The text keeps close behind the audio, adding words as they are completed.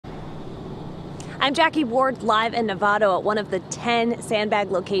I'm Jackie Ward, live in Novato at one of the 10 sandbag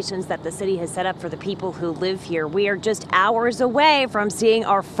locations that the city has set up for the people who live here. We are just hours away from seeing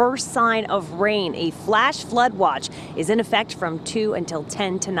our first sign of rain. A flash flood watch is in effect from 2 until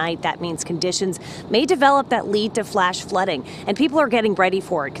 10 tonight. That means conditions may develop that lead to flash flooding, and people are getting ready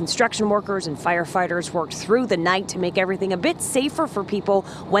for it. Construction workers and firefighters worked through the night to make everything a bit safer for people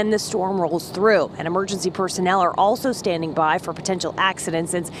when the storm rolls through. And emergency personnel are also standing by for potential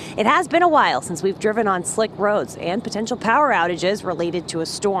accidents, since it has been a while since we've driven on slick roads and potential power outages related to a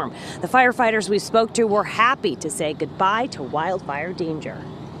storm. The firefighters we spoke to were happy to say goodbye to wildfire danger.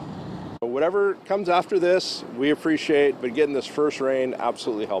 Whatever comes after this, we appreciate, but getting this first rain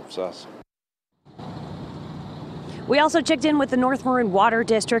absolutely helps us. We also checked in with the North Maroon Water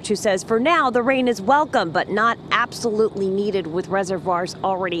District, who says for now the rain is welcome but not absolutely needed, with reservoirs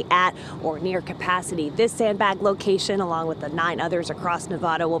already at or near capacity. This sandbag location, along with the 9 others across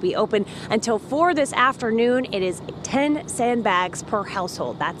Novato, will be open until 4 this afternoon. It is 10 sandbags per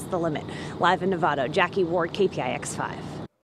household. That's the limit. Live in Novato, Jackie Ward, KPIX 5.